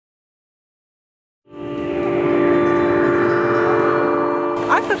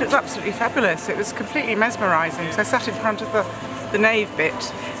thought it was absolutely fabulous. It was completely mesmerising. So I sat in front of the nave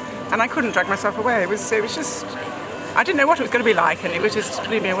bit and I couldn't drag myself away. It was just, I didn't know what it was going to be like, and it was just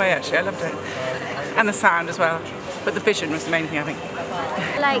blew me away actually. I loved it. And the sound as well. But the vision was the main thing, I think.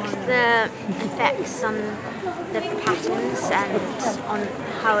 I liked the effects on the patterns and on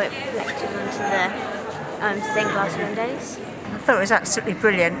how it reflected onto the stained glass windows. I thought it was absolutely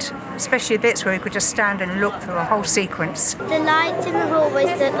brilliant, especially the bits where you could just stand and look through a whole sequence. The lights in the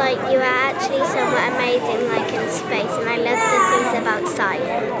hallways that like you were actually somewhere amazing, like in space, and I loved the things about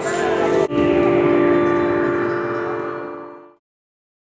science.